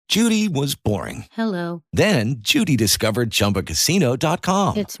Judy was boring. Hello. Then Judy discovered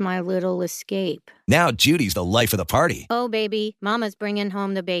ChumbaCasino.com. It's my little escape. Now Judy's the life of the party. Oh, baby, mama's bringing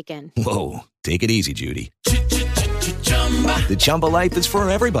home the bacon. Whoa, take it easy, Judy. The Chumba life is for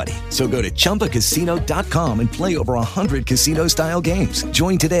everybody. So go to ChumbaCasino.com and play over 100 casino-style games.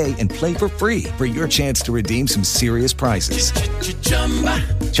 Join today and play for free for your chance to redeem some serious prizes.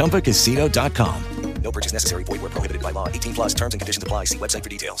 ChumbaCasino.com. No purchase necessary. Void where prohibited by law. 18 plus terms and conditions apply. See website for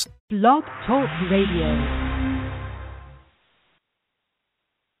details. Blog Talk Radio.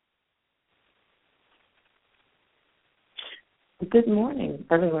 Good morning,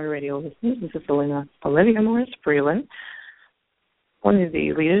 RevBreland Radio listeners. This is Olivia Morris-Breland, one of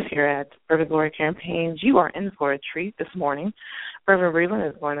the leaders here at Urban Glory Campaigns. You are in for a treat this morning. Reverend Breland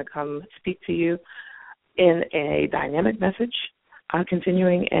is going to come speak to you in a dynamic message,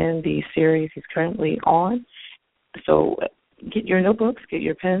 continuing in the series he's currently on. So get your notebooks, get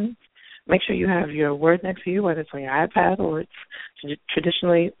your pens. Make sure you have your word next to you, whether it's on your iPad or it's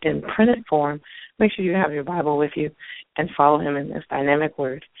traditionally in printed form. Make sure you have your Bible with you and follow him in this dynamic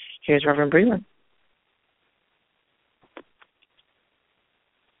word. Here's Reverend Breland.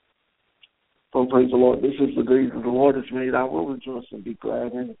 Oh, praise the Lord. This is the day that the Lord has made. I will rejoice and be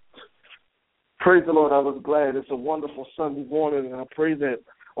glad in it. Praise the Lord. I was glad. It's a wonderful Sunday morning, and I pray that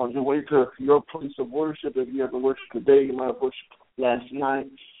on your way to your place of worship, if you haven't worshiped today, you might have worshiped last night.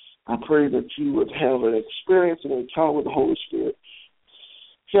 I pray that you would have an experience and an encounter with the Holy Spirit.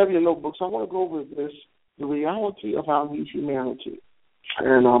 If you have your notebooks, I want to go over this, the reality of our new humanity.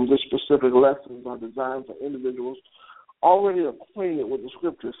 And the specific lessons are designed for individuals already acquainted with the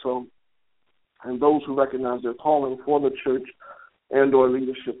Scripture, and those who recognize their calling for the church and or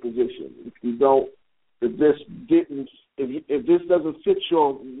leadership position. If this doesn't fit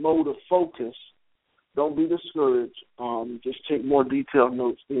your mode of focus, don't be discouraged. Just take more detailed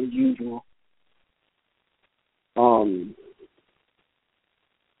notes than usual.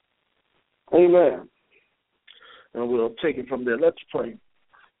 Amen. And we'll take it from there. Let's pray.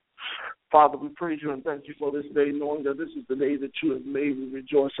 Father, we praise you and thank you for this day, knowing that this is the day that you have made. We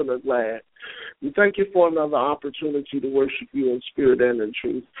rejoice and are glad. We thank you for another opportunity to worship you in spirit and in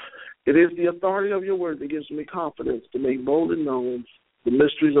truth. It is the authority of your word that gives me confidence to make bold and known the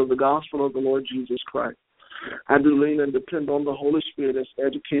mysteries of the gospel of the Lord Jesus Christ. I do lean and depend on the Holy Spirit as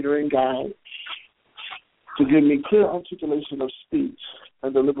educator and guide to give me clear articulation of speech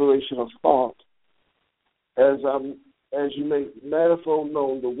and deliberation of thought as you make manifold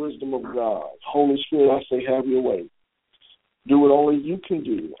known the wisdom of God. Holy Spirit, I say, have your way. Do what only you can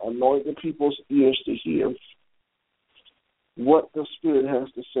do. Anoint the people's ears to hear what the Spirit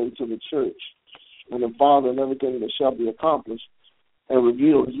has to say to the church. And the Father, and everything that shall be accomplished and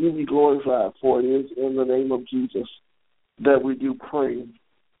revealed, you be glorified, for it is in the name of Jesus that we do pray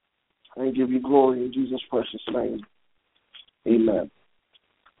and give you glory in Jesus' precious name. Amen.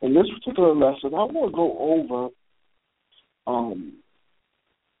 In this particular lesson, I want to go over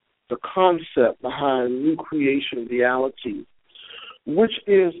the concept behind new creation reality, which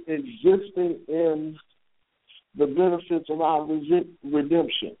is existing in the benefits of our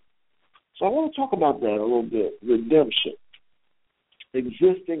redemption. So I want to talk about that a little bit, redemption,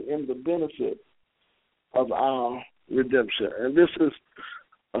 existing in the benefit of our redemption. And this is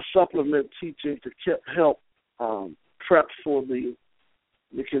a supplement teaching to help prep for the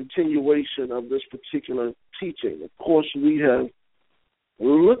continuation of this particular teaching. Of course, we have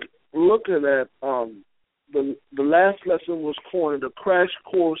looking at the last lesson was coined a crash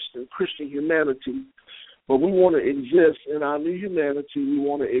course in Christian humanity, but we want to exist in our new humanity. We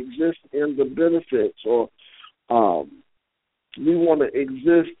want to exist in the benefits, or we want to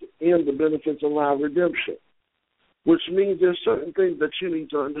exist in the benefits of our redemption, which means there's certain things that you need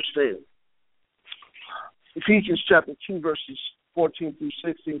to understand. Ephesians chapter 2, verses 14 through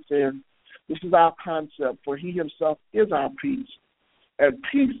 16 says, this is our concept, for he himself is our peace. And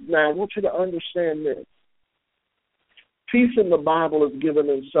peace, now I want you to understand this. Peace in the Bible is given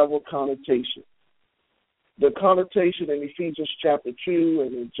in several connotations. The connotation in Ephesians chapter 2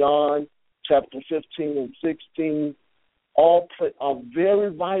 and in John chapter 15 and 16 all play are very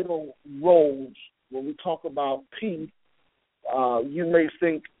vital roles when we talk about peace. You may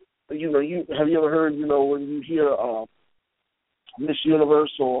think, have you ever heard, when you hear Miss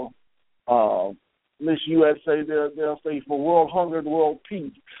Universe or Miss USA, they'll say for world hunger and world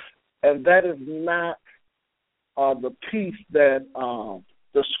peace. And that is not the peace that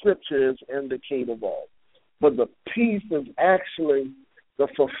the scripture is indicative of. But the peace is actually the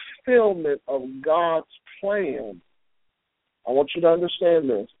fulfillment of God's plan. I want you to understand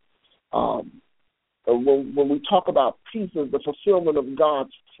this. when we talk about peace as the fulfillment of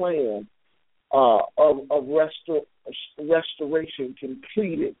God's plan of restoration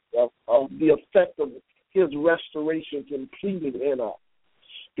completed, of the effect of his restoration completed in us.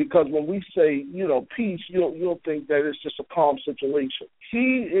 Because when we say, peace, you'll think that it's just a calm situation.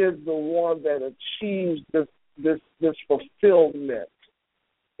 He is the one that achieves this fulfillment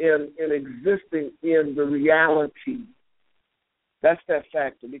in existing in the reality. That's that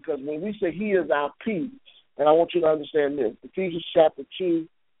factor. Because when we say he is our peace, and I want you to understand this, Ephesians chapter 2,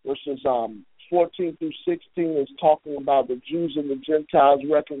 verses 14 through 16 is talking about the Jews and the Gentiles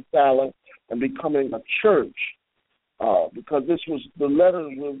reconciling and becoming a church. Because the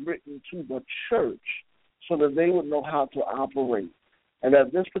letters were written to the church so that they would know how to operate. And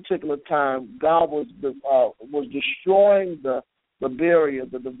at this particular time, God was destroying the barrier,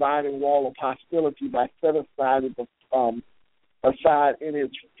 the dividing wall of hostility by setting aside in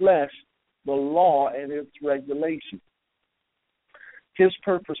its flesh the law and its regulations. His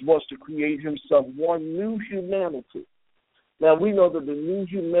purpose was to create himself one new humanity. Now, we know that the new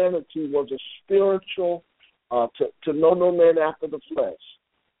humanity was a spiritual, to know no man after the flesh,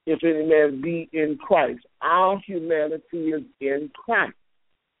 if any man be in Christ. Our humanity is in Christ.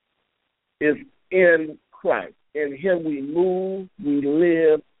 Is in Christ. In him we move, we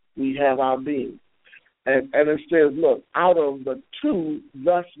live, we have our being. And it says, look, out of the two,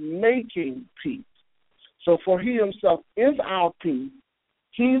 thus making peace. So for he himself is our peace.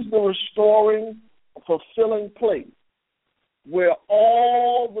 He's the restoring, fulfilling place where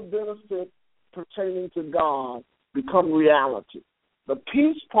all the benefits pertaining to God become reality. The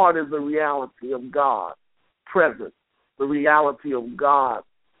peace part is the reality of God present, the reality of God's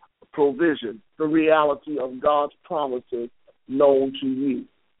provision, the reality of God's promises known to you.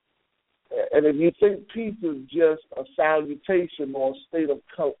 And if you think peace is just a salutation or a state of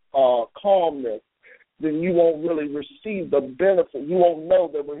calmness, then you won't really receive the benefit. You won't know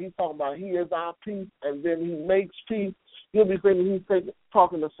that when he's talking about he is our peace and then he makes peace, you'll be thinking he's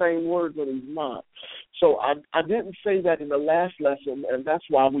talking the same words when he's not. So I didn't say that in the last lesson, and that's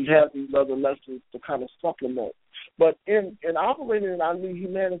why we have these other lessons to kind of supplement. But in operating in our new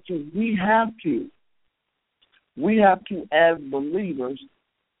humanity, we have to, as believers,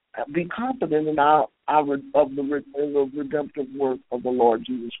 be confident in the redemptive work of the Lord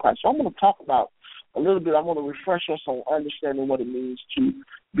Jesus Christ. So I'm going to talk about a little bit. I'm going to refresh us on understanding what it means to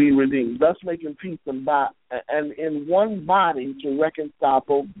be redeemed, thus making peace and in one body to reconcile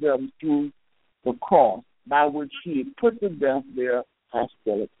both them through the cross, by which he put to death their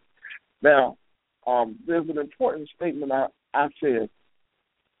hostility. Now, there's an important statement I said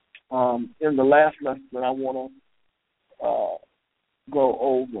in the last lesson that I want to go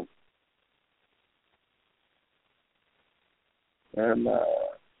over. And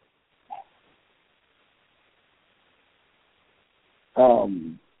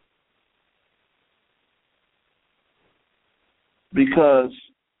because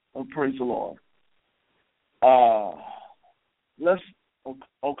praise the Lord.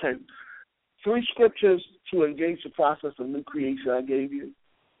 Okay. 3 scriptures to engage the process of new creation I gave you.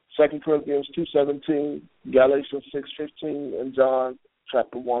 2 Corinthians 2:17, Galatians 6:15, and John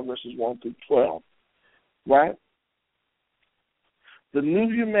chapter 1, verses 1 through 12. Right? The new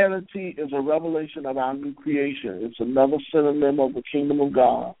humanity is a revelation of our new creation. It's another synonym of the kingdom of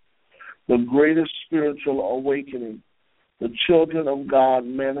God, the greatest spiritual awakening, the children of God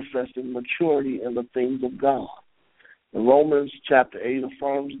manifesting maturity in the things of God. And Romans chapter 8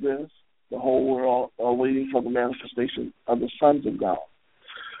 affirms this. The whole world are waiting for the manifestation of the sons of God.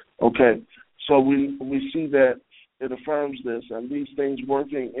 Okay, so we see that it affirms this, and these things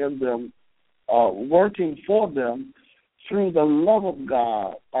working in them, working for them through the love of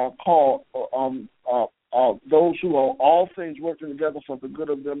God are called those who are all things working together for the good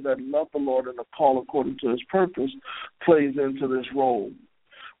of them that love the Lord and are called according to his purpose plays into this role.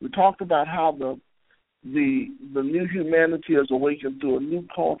 We talked about how the new humanity is awakened through a new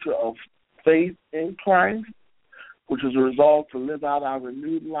culture of faith in Christ, which is a resolve to live out our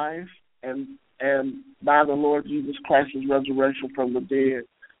renewed life, and by the Lord Jesus Christ's resurrection from the dead,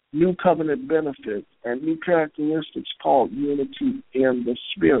 new covenant benefits and new characteristics called unity in the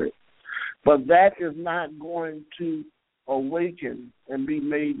Spirit. But that is not going to awaken and be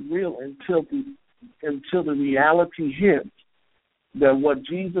made real until the reality hits that what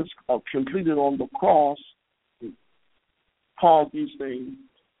Jesus completed on the cross caused these things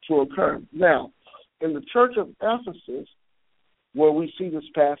to occur. Now, in the church of Ephesus, where we see this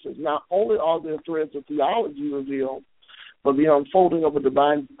passage, not only are there threads of theology revealed, but the unfolding of a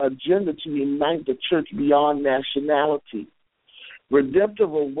divine agenda to unite the church beyond nationality.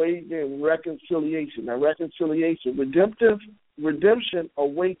 Redemptive awakening reconciliation. Now, redemption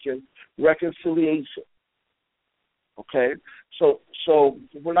awaken reconciliation. Okay? So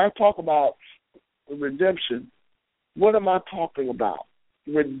when I talk about redemption, what am I talking about?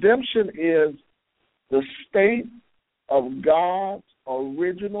 Redemption is the state of God's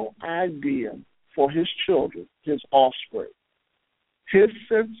original idea for his children, his offspring. His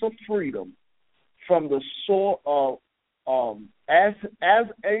sense of freedom from the source of as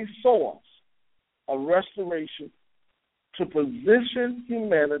a source of restoration to position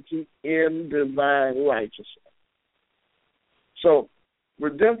humanity in divine righteousness. So,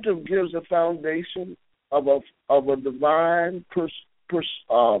 redemptive gives a foundation of a divine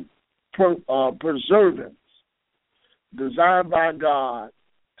preservance designed by God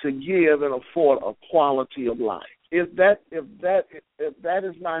to give and afford a quality of life. If that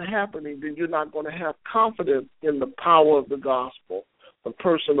is not happening, then you're not going to have confidence in the power of the gospel, the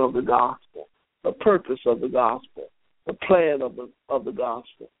person of the gospel, the purpose of the gospel, the plan of the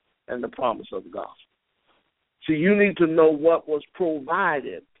gospel, and the promise of the gospel. So you need to know what was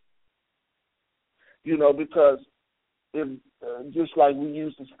provided, because if just like we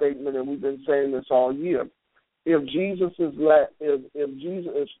used the statement, and we've been saying this all year, if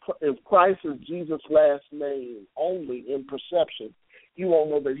Christ is Jesus' last name only in perception, you won't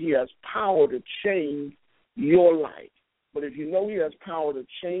know that he has power to change your life. But if you know he has power to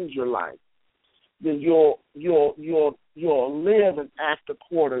change your life, then you'll live and act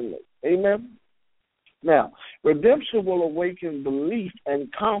accordingly. Amen? Now, redemption will awaken belief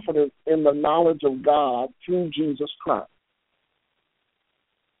and confidence in the knowledge of God through Jesus Christ.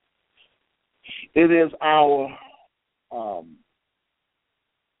 It is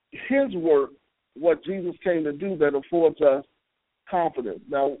his work, what Jesus came to do, that affords us confidence.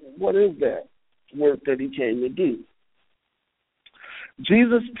 Now, what is that work that he came to do?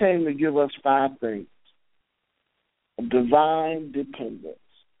 Jesus came to give us 5 things. Divine dependence,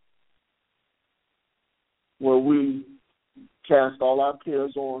 where we cast all our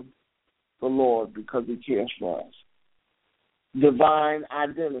cares on the Lord because he cares for us. Divine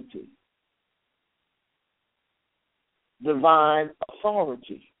identity. Divine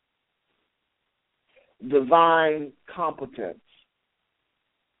authority, divine competence,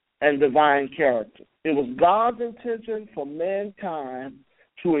 and divine character. It was God's intention for mankind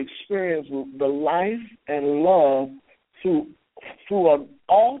to experience the life and love through an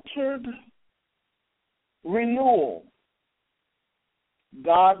altered renewal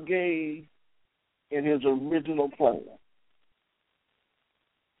God gave in his original plan.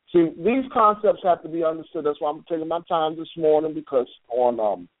 See, these concepts have to be understood. That's why I'm taking my time this morning, because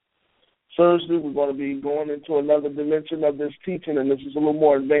on Thursday we're going to be going into another dimension of this teaching, and this is a little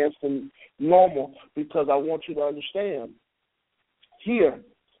more advanced than normal, because I want you to understand. Here,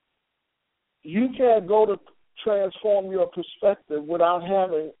 you can't go to transform your perspective without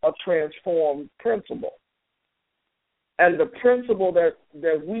having a transformed principle. And the principle that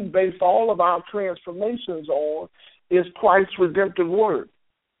we base all of our transformations on is Christ's redemptive work.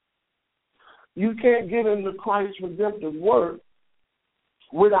 You can't get into Christ's redemptive work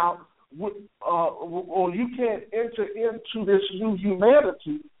or you can't enter into this new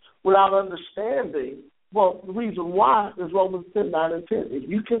humanity without understanding. Well, the reason why is Romans 10:9 and 10. If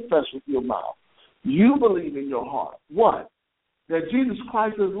you confess with your mouth, you believe in your heart, what? That Jesus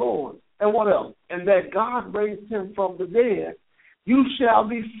Christ is Lord. And what else? And that God raised him from the dead, you shall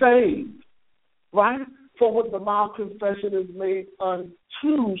be saved. Right? For with the mouth confession is made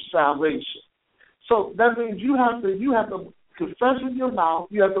unto salvation. So that means you have to confess in your mouth,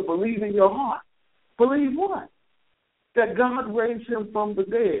 you have to believe in your heart. Believe what? That God raised him from the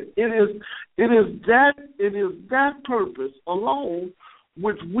dead. It is that purpose alone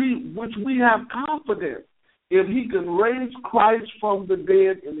which we have confidence. If he can raise Christ from the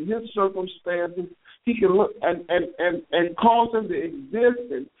dead in his circumstances, he can look and cause him to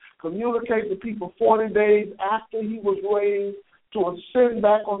exist and communicate to people 40 days after he was raised, to ascend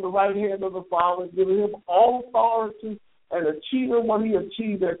back on the right hand of the Father, giving him all authority and achieving what he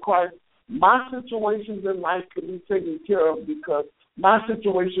achieved at Christ. My situations in life can be taken care of because my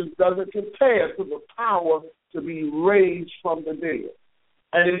situation doesn't compare to the power to be raised from the dead.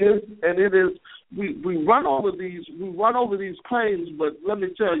 And it is we run over these claims, but let me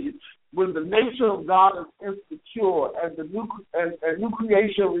tell you, when the nature of God is insecure and the new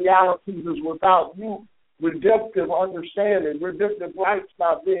creation realities is without new redemptive understanding, redemptive rights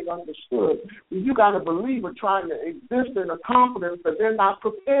not being understood, you got a believer trying to exist in a confidence that they're not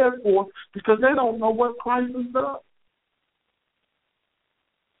prepared for because they don't know what Christ has done.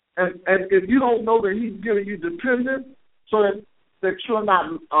 And if you don't know that he's giving you dependence, so that that you're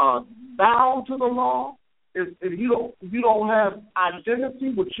not bound to the law, if you don't have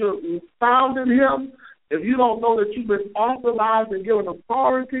identity, which you're found in Him, if you don't know that you've been authorized and given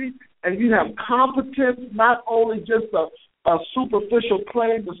authority, and you have competence, not only just a superficial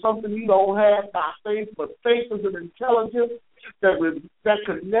claim to something you don't have by faith, but faith is an intelligence that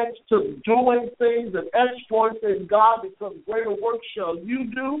connects to doing things and exploits in God, because greater work shall you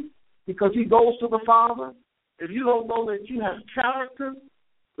do, because He goes to the Father. If you don't know that you have character,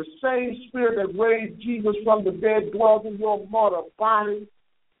 the same Spirit that raised Jesus from the dead dwells in your mortal body.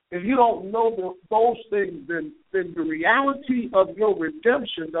 If you don't know those things, then the reality of your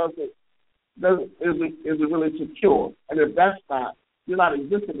redemption isn't really secure. And if that's not, you're not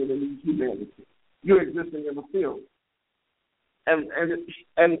existing in humanity. You're existing in the field. And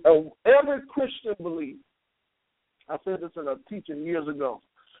every Christian belief, I said this in a teaching years ago,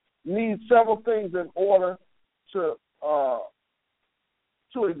 needs several things in order to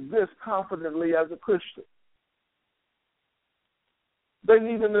exist confidently as a Christian. They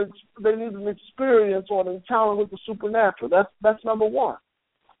need an experience or an encounter with the supernatural. That's number one.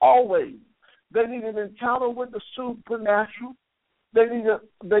 Always. They need an encounter with the supernatural. They need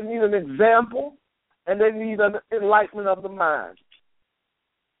an example, and they need an enlightenment of the mind.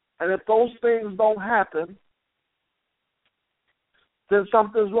 And if those things don't happen, then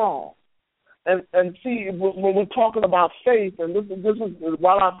something's wrong. And see, when we're talking about faith, and this is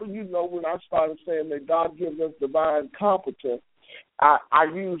when I started saying that God gives us divine competence, I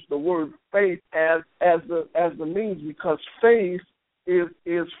use the word faith as the means, because faith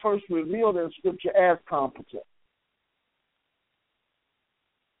is first revealed in Scripture as competence.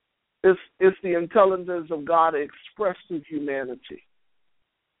 It's the intelligence of God expressed to humanity,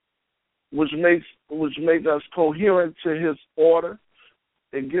 which makes us coherent to His order.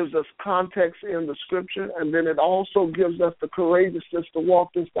 It gives us context in the Scripture, and then it also gives us the courageousness to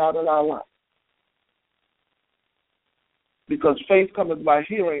walk this out in our life. Because faith cometh by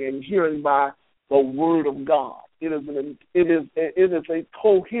hearing, and hearing by the Word of God. It is a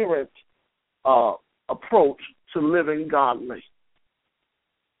coherent approach to living godly.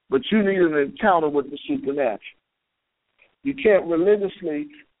 But you need an encounter with the supernatural. You can't religiously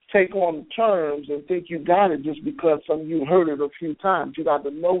take on terms and think you got it just because you heard it a few times. You got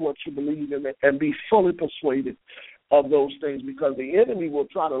to know what you believe in and be fully persuaded of those things, because the enemy will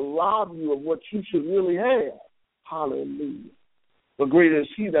try to rob you of what you should really have. Hallelujah. But greater is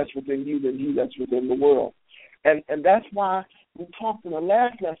He that's within you than he that's within the world. And that's why we talked in the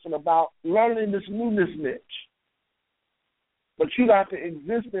last lesson about learning this newness niche. But you got to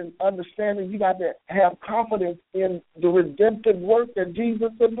exist in understanding. You got to have confidence in the redemptive work that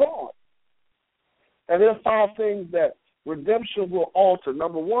Jesus has done. And there are 5 things that redemption will alter.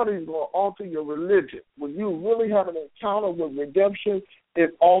 Number one, He's going to alter your religion. When you really have an encounter with redemption,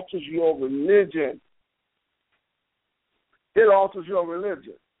 it alters your religion. It alters your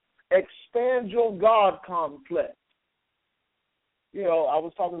religion. Expand your God complex. I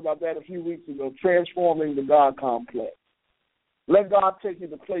was talking about that a few weeks ago, transforming the God complex. Let God take you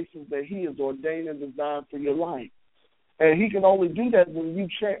to places that He has ordained and designed for your life. And He can only do that when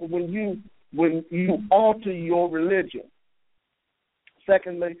you alter your religion.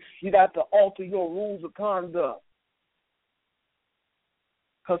 Secondly, you got to alter your rules of conduct.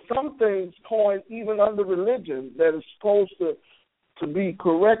 Because some things coined even under religion that is supposed to be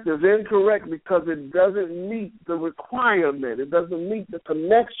correct is incorrect because it doesn't meet the requirement. It doesn't meet the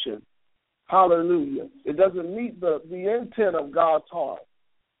connection. Hallelujah. It doesn't meet the intent of God's heart.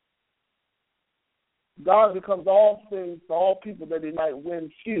 God becomes all things to all people that He might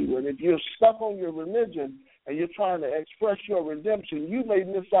win few. And if you're stuck on your religion and you're trying to express your redemption, you may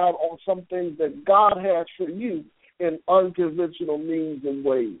miss out on some things that God has for you in unconventional means and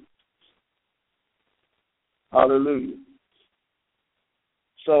ways. Hallelujah.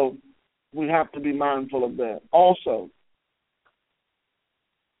 So we have to be mindful of that. Also,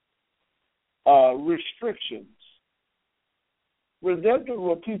 restrictions. Redemption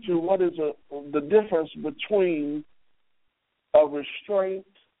will teach you what is the difference between a restraint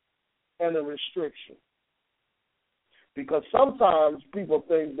and a restriction. Because sometimes people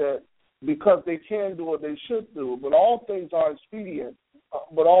think that because they can do it, they should do it. But all things are expedient,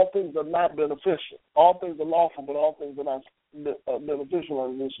 but all things are not beneficial. All things are lawful, but all things are not beneficial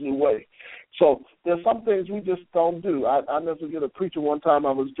in this new way. So there's some things we just don't do. I never forget a preacher one time,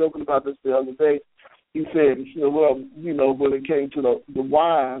 I was joking about this the other day. He said, well, when it came to the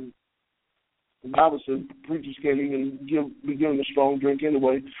wine, the Bible said preachers can't even be given a strong drink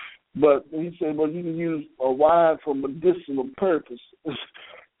anyway. But he said, well, you can use a wine for medicinal purpose.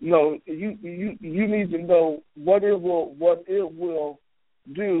 No, you need to know what it will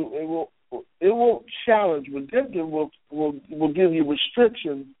do. It will challenge. Redemption will give you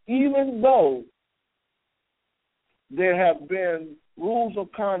restrictions, even though there have been rules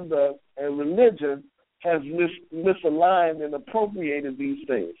of conduct and religion has misaligned and appropriated these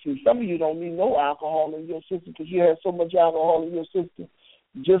things. See, some of you don't need no alcohol in your system because you have so much alcohol in your system.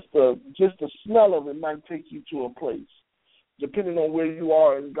 Just the smell of it might take you to a place, depending on where you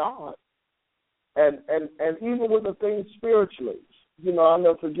are in God. And even with the things spiritually, I'll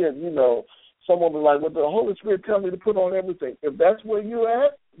never forget, someone was like, well, the Holy Spirit tells me to put on everything. If that's where you're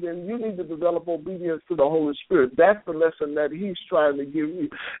at, then you need to develop obedience to the Holy Spirit. That's the lesson that he's trying to give you.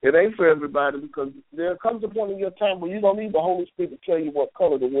 It ain't for everybody, because there comes a point in your time where you don't need the Holy Spirit to tell you what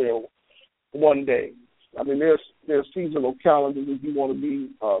color to wear one day. I mean, there's seasonal calendars if you want to be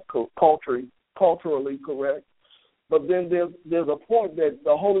culturally correct. But then there's a point that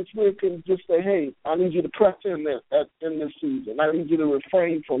the Holy Spirit can just say, hey, I need you to press in this season. I need you to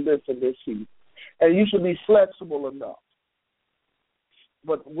refrain from this in this season. And you should be flexible enough.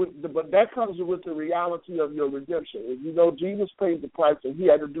 But that comes with the reality of your redemption. If you know Jesus paid the price and he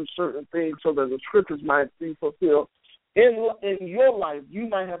had to do certain things so that the scriptures might be fulfilled, in your life you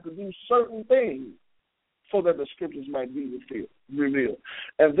might have to do certain things so that the scriptures might be revealed.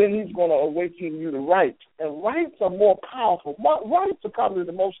 And then he's going to awaken you to rights. And rights are more powerful. Rights are probably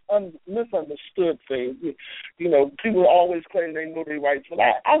the most misunderstood thing. People always claim they know their rights, but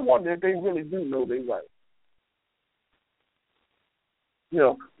I wonder if they really do know their rights.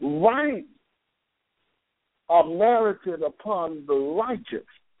 Rights are merited upon the righteous,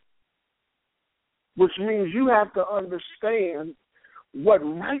 which means you have to understand what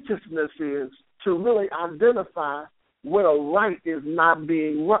righteousness is to really identify when a right is not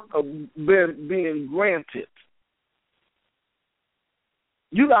being granted.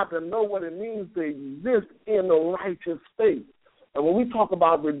 You got to know what it means to exist in a righteous state. And when we talk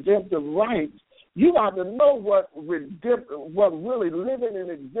about redemptive rights, you got to know what really living and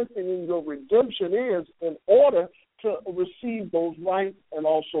existing in your redemption is in order to receive those rights and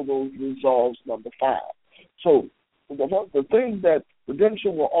also those resolves, number 5. So the things that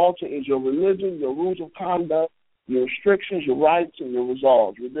redemption will alter is your religion, your rules of conduct, your restrictions, your rights, and your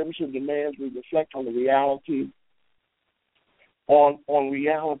resolves. Redemption demands we reflect on the reality, on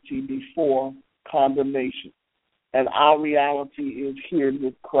reality before condemnation. And our reality is here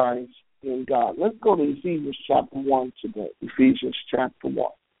with Christ in God. Let's go to Ephesians chapter 1 today. Ephesians chapter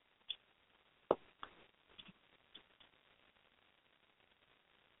 1.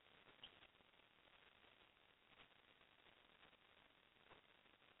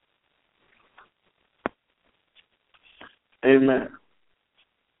 Amen.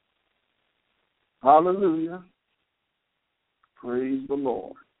 Hallelujah. Praise the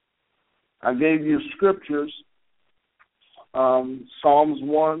Lord. I gave you scriptures. Psalms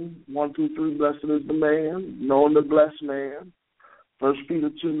 1 through 3, blessed is the man, knowing the blessed man. 1 Peter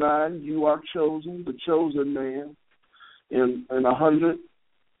 2:9, you are chosen, the chosen man. In 100,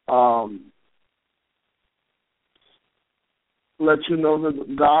 let you know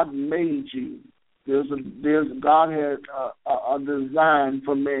that God made you. God had a design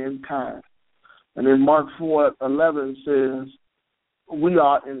for mankind. And in Mark 4:11 says, we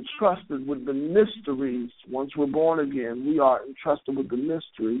are entrusted with the mysteries. Once we're born again, we are entrusted with the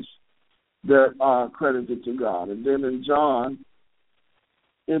mysteries that are credited to God. And then in John,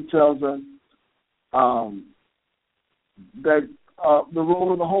 it tells us that the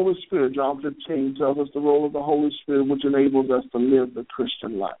role of the Holy Spirit, John 15 tells us the role of the Holy Spirit, which enables us to live the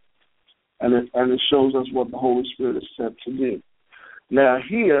Christian life. And it shows us what the Holy Spirit is set to do. Now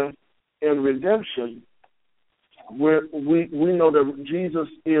here, in redemption, we know that Jesus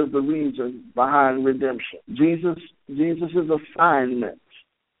is the reason behind redemption. Jesus' assignment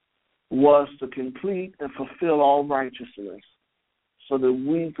was to complete and fulfill all righteousness so that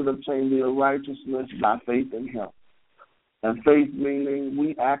we could obtain the righteousness by faith in him. And faith meaning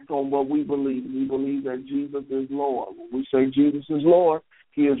we act on what we believe. We believe that Jesus is Lord. When we say Jesus is Lord,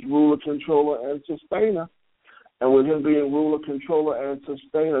 he is ruler, controller, and sustainer. And with him being ruler, controller, and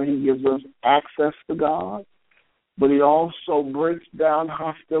sustainer, he gives us access to God. But he also breaks down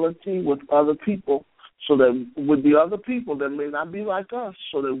hostility with other people, so that with the other people that may not be like us,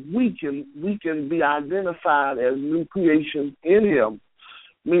 so that we can be identified as new creations in him,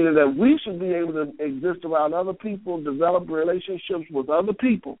 meaning that we should be able to exist around other people, develop relationships with other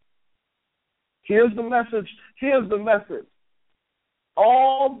people. Here's the message.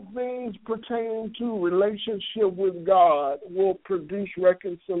 All things pertaining to relationship with God will produce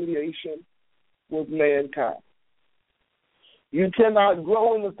reconciliation with mankind. You cannot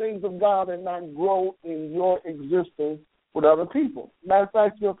grow in the things of God and not grow in your existence with other people. Matter of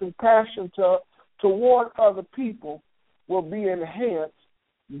fact, your compassion toward other people will be enhanced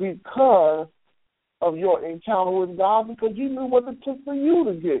because of your encounter with God, because you knew what it took for you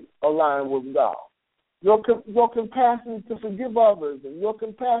to get aligned with God. Your capacity to forgive others, and your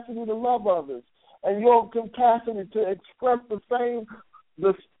capacity to love others, and your capacity to express the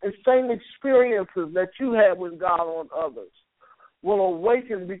same experiences that you had with God on others will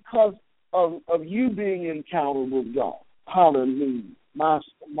awaken because of you being encountered with God. Hallelujah. My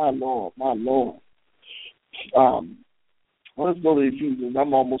Lord, my Lord. Let's go to Ephesians.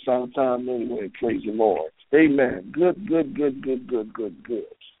 I'm almost out of time anyway. Praise the Lord. Amen. Good.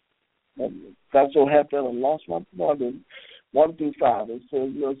 Got so happy I lost my brother. 1 through 5. It says,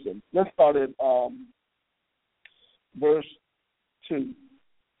 listen, let's start at verse 2.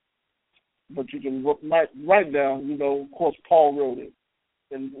 But you can write down, of course, Paul wrote it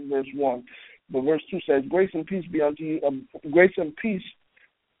in verse 1. But verse 2 says, grace and peace be unto you, grace and peace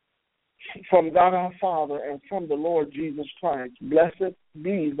from God our Father and from the Lord Jesus Christ. Blessed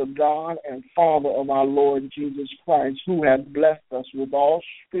be the God and Father of our Lord Jesus Christ, who has blessed us with all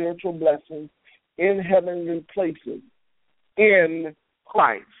spiritual blessings in heavenly places in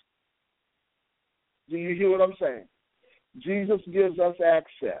Christ. Do you hear what I'm saying? Jesus gives us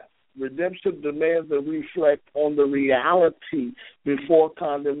access. Redemption demands a reflect on the reality before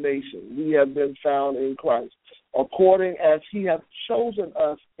condemnation. We have been found in Christ, according as he hath chosen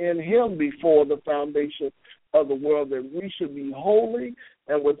us in him before the foundation of the world, that we should be holy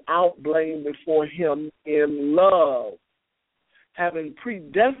and without blame before him in love, having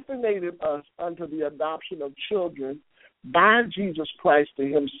predestinated us unto the adoption of children by Jesus Christ to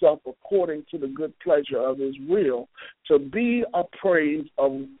himself, according to the good pleasure of his will, to be a praise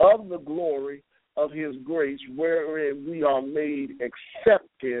of the glory of his grace, wherein we are made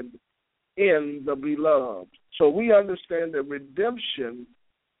accepted in the beloved. So we understand that redemption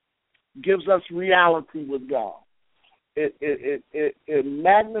gives us reality with God. It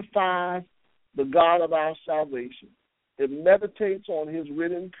magnifies the God of our salvation. It meditates on his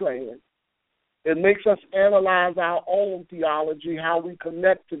written plan. It makes us analyze our own theology, how we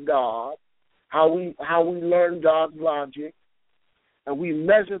connect to God, how we learn God's logic, and we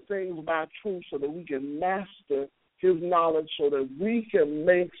measure things by truth so that we can master his knowledge so that we can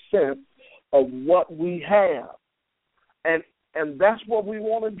make sense of what we have. And that's what we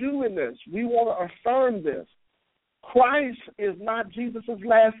want to do in this. We want to affirm this. Christ is not Jesus'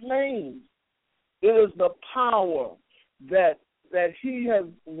 last name. It is the power that he has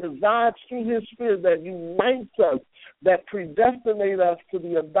resides through his spirit, that unites us, that predestinates us to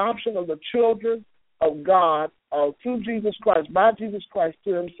the adoption of the children of God through Jesus Christ, by Jesus Christ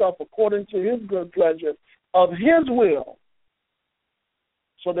to himself, according to his good pleasure of his will,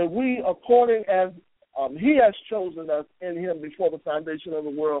 so that we, according as he has chosen us in him before the foundation of the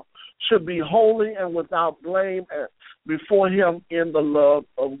world, should be holy and without blame before him in the love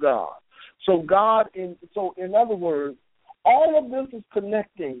of God. So in other words, all of this is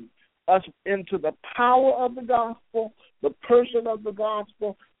connecting us into the power of the gospel, the person of the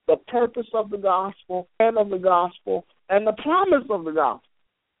gospel, the purpose of the gospel, and of the gospel, and the promise of the gospel.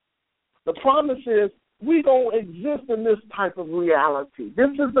 The promise is we don't exist in this type of reality.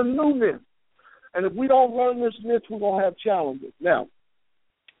 This is the new myth. And if we don't learn this myth, we're going to have challenges. Now,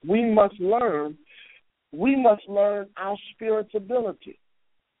 we must learn our spirit's ability.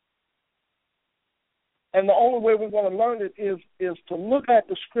 And the only way we're going to learn it is to look at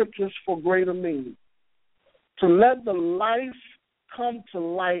the scriptures for greater meaning, to let the life come to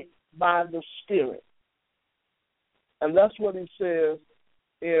light by the Spirit. And that's what he says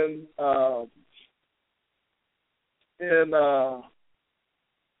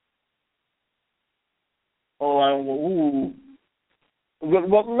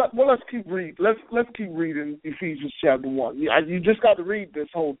let's keep reading. Let's keep reading Ephesians chapter 1. You just got to read this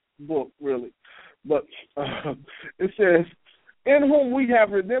whole book, really. But it says, in whom we have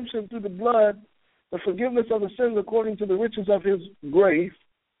redemption through the blood, the forgiveness of the sins according to the riches of his grace.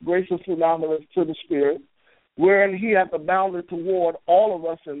 Grace is synonymous to the Spirit, wherein he hath abounded toward all of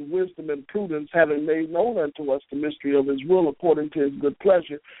us in wisdom and prudence, having made known unto us the mystery of his will according to his good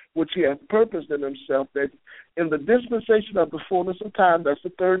pleasure, which he hath purposed in himself, that in the dispensation of the fullness of time, that's the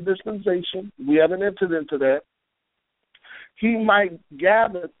third dispensation, we haven't entered into that, he might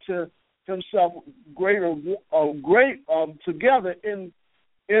gather to himself together in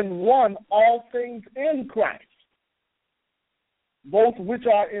one all things in Christ. both which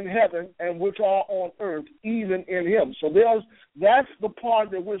are in heaven and which are on earth, even in him. So that's the part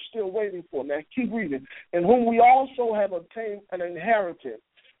that we're still waiting for. Now keep reading. In whom we also have obtained an inheritance,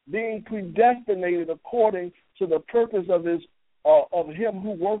 being predestinated according to the purpose of him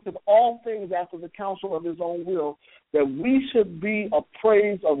who worketh all things after the counsel of his own will, that we should be a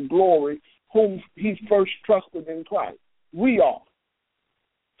praise of glory, whom he first trusted in Christ. We are.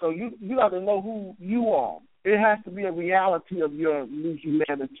 So you got to know who you are. It has to be a reality of your new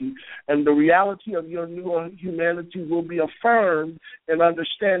humanity, and the reality of your new humanity will be affirmed in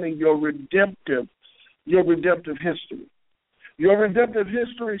understanding your redemptive history. Your redemptive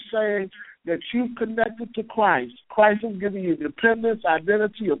history saying that you've connected to Christ. Christ has given you dependence,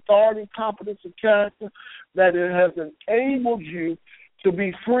 identity, authority, competence, and character, that it has enabled you to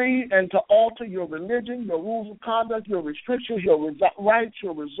be free and to alter your religion, your rules of conduct, your restrictions, your rights,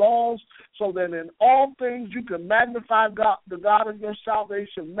 your resolves, so that in all things you can magnify God, the God of your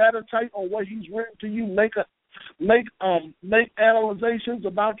salvation, meditate on what he's written to you, make analyzations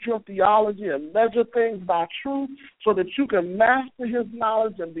about your theology and measure things by truth, so that you can master his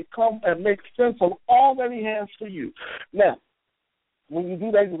knowledge and become and make sense of all that he has for you. Now, when you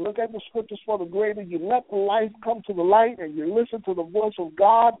do that, you look at the scriptures for the greater, you let the light come to the light, and you listen to the voice of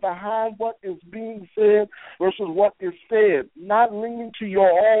God behind what is being said versus what is said, not leaning to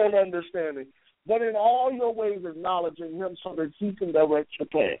your own understanding, but in all your ways acknowledging him so that he can direct your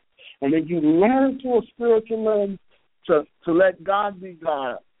path. And then you learn through a spiritual lens to let God be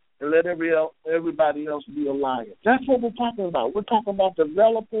God and let everybody else be a liar. That's what we're talking about. We're talking about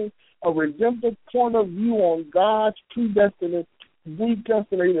developing a redemptive point of view on God's predestinated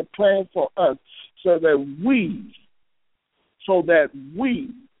plan for us, so that we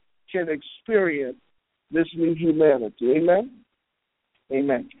can experience this new humanity. Amen?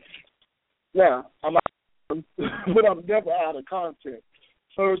 Amen. Now, I'm never out of content.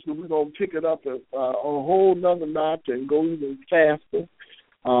 First, we're going to pick it up a whole nother notch and go even faster.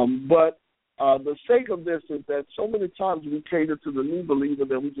 But the sake of this is that so many times we cater to the new believer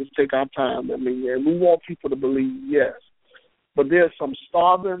that we just take our time. And we want people to believe, yes. But there's some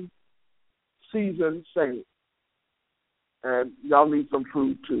starving, seasoned saints, and y'all need some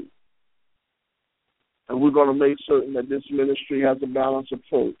food too. And we're going to make certain that this ministry has a balanced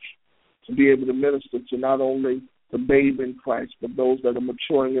approach to be able to minister to not only the babe in Christ, but those that are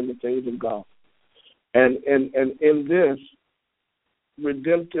maturing in the things of God. And in this,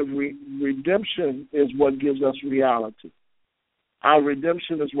 redemption is what gives us reality. Our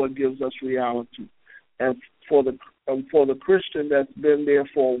redemption is what gives us reality. And for the Christian that's been there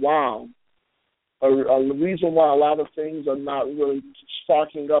for a while, the reason why a lot of things are not really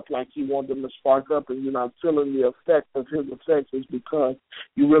sparking up like you want them to spark up, and you're not feeling the effect of his effects, is because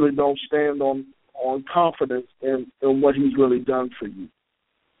you really don't stand on confidence in what he's really done for you.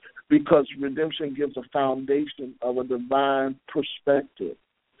 Because redemption gives a foundation of a divine perspective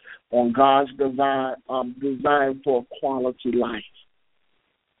on God's divine design for a quality life.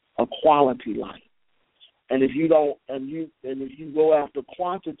 A quality life. And if you don't, if you go after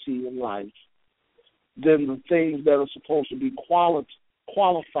quantity in life, then the things that are supposed to be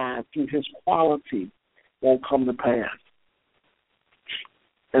qualified through his quality won't come to pass.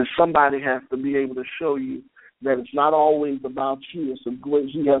 And somebody has to be able to show you that it's not always about you.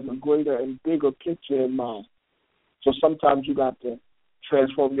 He has a greater and bigger picture in mind. So sometimes you got to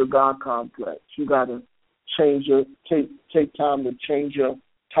transform your God complex. You got to take time to change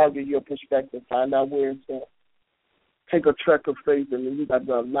target your perspective, find out where it's at. Take a trek of faith, and then you got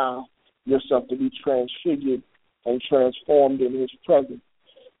to allow yourself to be transfigured and transformed in his presence.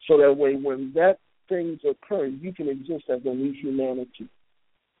 So that way, when that thing's occurring, you can exist as a new humanity.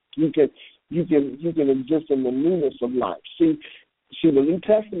 You can exist in the newness of life. See, the New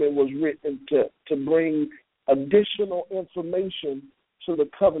Testament was written to bring additional information to the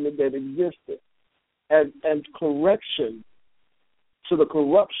covenant that existed, and correction to the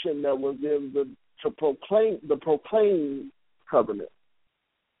corruption that was in the proclaimed covenant,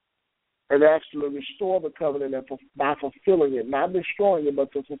 and actually restore the covenant by fulfilling it, not destroying it,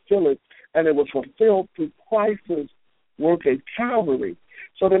 but to fulfill it. And it was fulfilled through Christ's work at Calvary.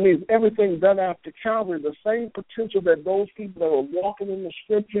 So that means everything done after Calvary, the same potential that those people that were walking in the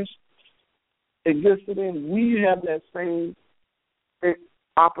scriptures existed in, we have that same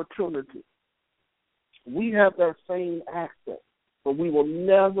opportunity. We have that same access, but we will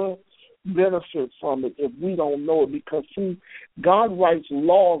never benefit from it if we don't know it, because God writes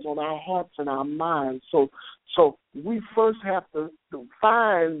laws on our hearts and our minds. So we first have to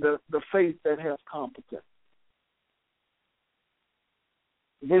find the faith that has competence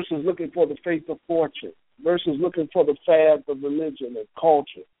versus looking for the faith of fortune. versus looking for the fads of religion and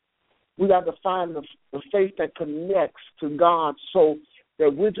culture. We got to find the faith that connects to God so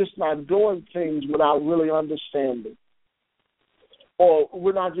that we're just not doing things without really understanding. Or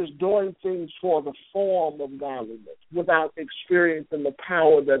we're not just doing things for the form of godliness without experiencing the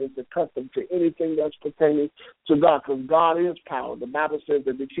power that is accustomed to anything that's pertaining to God, because God is power. The Bible says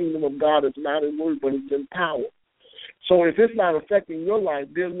that the kingdom of God is not in word, but it's in power. So if it's not affecting your life,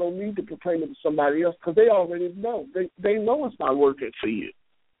 there's no need to proclaim it to somebody else, because they already know. They know it's not working for you.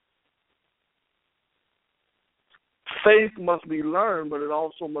 Faith must be learned, but it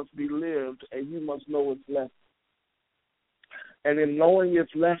also must be lived, and you must know its lesson. And in knowing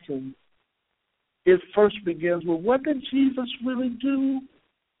its lesson, it first begins with, what did Jesus really do?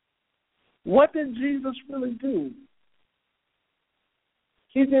 What did Jesus really do?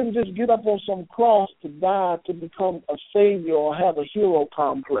 He didn't just get up on some cross to die to become a savior or have a hero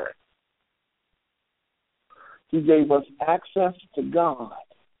complex. He gave us access to God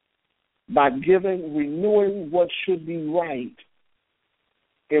by renewing what should be right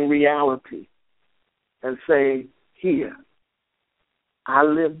in reality and saying, here, I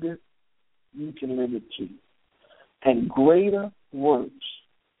lived it, you can live it too. And greater works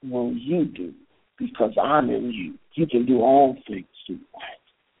will you do because I'm in you. You can do all things through Christ.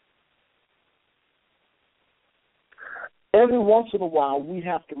 Every once in a while, we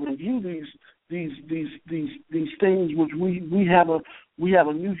have to review these things which we have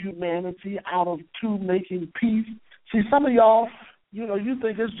a new humanity out of two making peace. See, some of y'all, you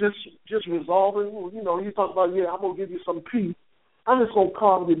think it's just resolving. You talk about, I'm gonna give you some peace. I'm just gonna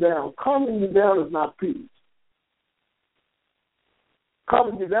calm you down. Calming you down is not peace.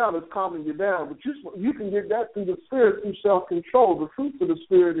 Calming you down is calming you down, but you can get that through the Spirit, through self-control. The fruit of the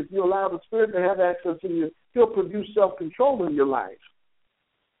Spirit, if you allow the Spirit to have access in you, He'll produce self-control in your life.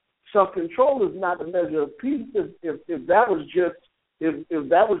 Self-control is not a measure of peace. If that was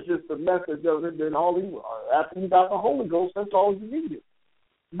just the message of it, then after you got the Holy Ghost, that's all you needed.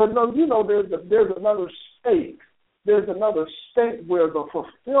 But no, there's another state. There's another state where the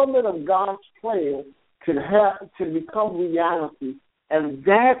fulfillment of God's plan can become reality, and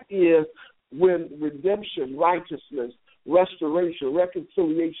that is when redemption, righteousness, restoration,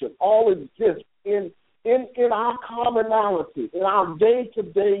 reconciliation all exist in our commonality, in our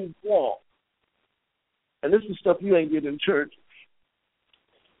day-to-day walk. And this is stuff you ain't get in church,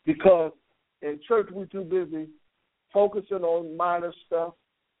 because in church we're too busy focusing on minor stuff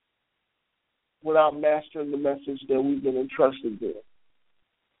without mastering the message that we've been entrusted with.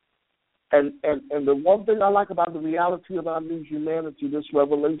 And the one thing I like about the reality of our new humanity, this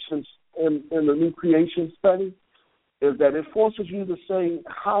revelation in the new creation study, is that it forces you to say,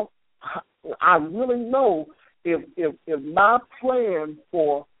 how I really know if my plan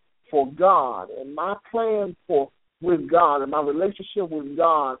for God and my plan with God and my relationship with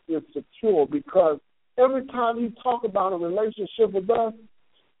God is secure, because every time you talk about a relationship with us,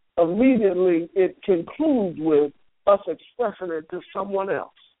 immediately it concludes with us expressing it to someone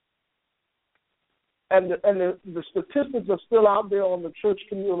else. And the statistics are still out there on the church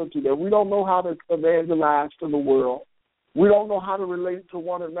community that we don't know how to evangelize to the world. We don't know how to relate to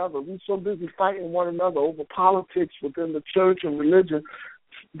one another. We're so busy fighting one another over politics within the church and religion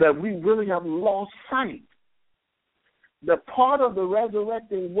that we really have lost sight that part of the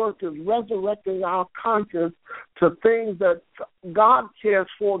resurrecting work is resurrecting our conscience to things that God cares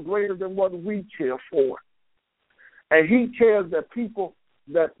for greater than what we care for. And He cares that people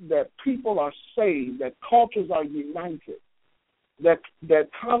are saved, that cultures are united, that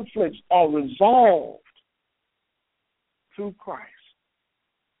conflicts are resolved through Christ.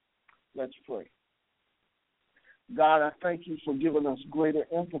 Let's pray. God, I thank you for giving us greater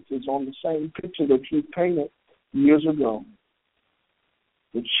emphasis on the same picture that you painted years ago.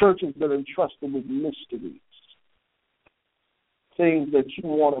 The church has been entrusted with mysteries, things that you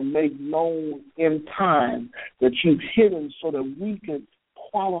want to make known in time, that you've hidden so that we can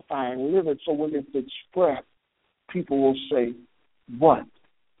qualify and live it, so when it's expressed, people will say, what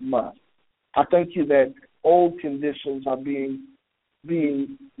must? I thank you that old conditions are being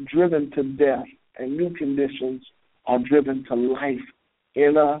driven to death and new conditions are driven to life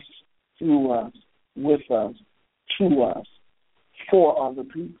in us, through us, with us, to us, for other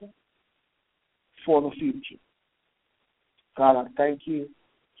people, for the future. God, I thank you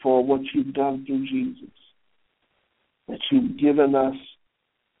for what you've done through Jesus, that you've given us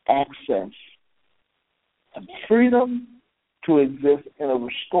access and freedom to exist in a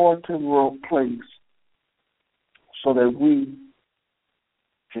restorative world place so that we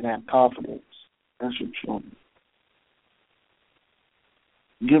can have confidence as your children.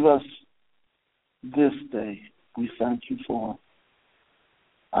 Give us this day we thank you for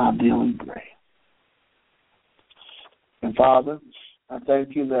our daily bread. And Father, I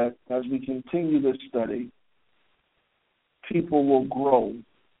thank you that as we continue this study, people will grow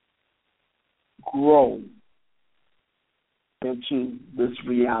into this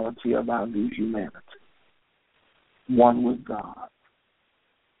reality of our new humanity. One with God,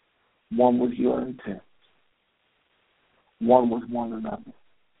 one with your intent, one with one another.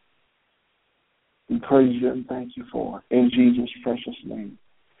 We praise you and thank you for it. In Jesus' precious name.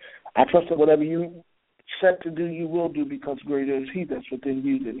 I trust that whatever you set to do, you will do, because greater is he that's within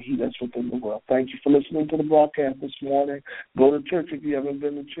you than he that's within the world. Thank you for listening to the broadcast this morning. Go to church if you haven't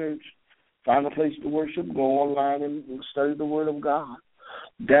been to church. Find a place to worship. Go online and study the Word of God.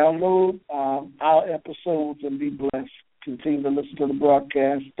 Download our episodes and be blessed. Continue to listen to the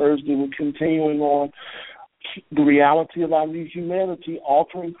broadcast. Thursday, we're continuing on the reality of our new humanity,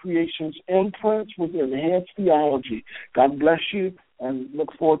 altering creation's imprints with enhanced theology. God bless you, and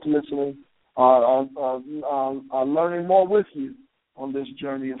look forward to listening, learning more with you on this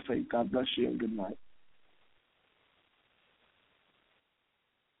journey of faith. God bless you, and good night.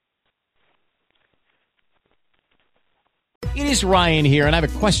 It is Ryan here, and I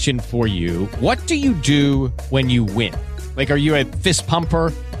have a question for you. What do you do when you win? Like, are you a fist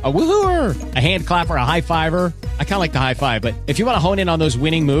pumper, a woohooer, a hand clapper, a high fiver? I kind of like the high five, but if you want to hone in on those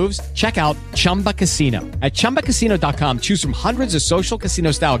winning moves, check out Chumba Casino. At ChumbaCasino.com, choose from hundreds of social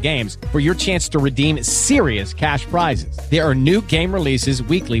casino-style games for your chance to redeem serious cash prizes. There are new game releases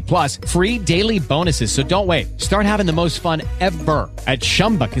weekly, plus free daily bonuses. So don't wait. Start having the most fun ever at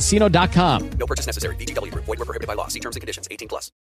ChumbaCasino.com. No purchase necessary. VGW Group. Void where prohibited by law. See terms and conditions. 18+.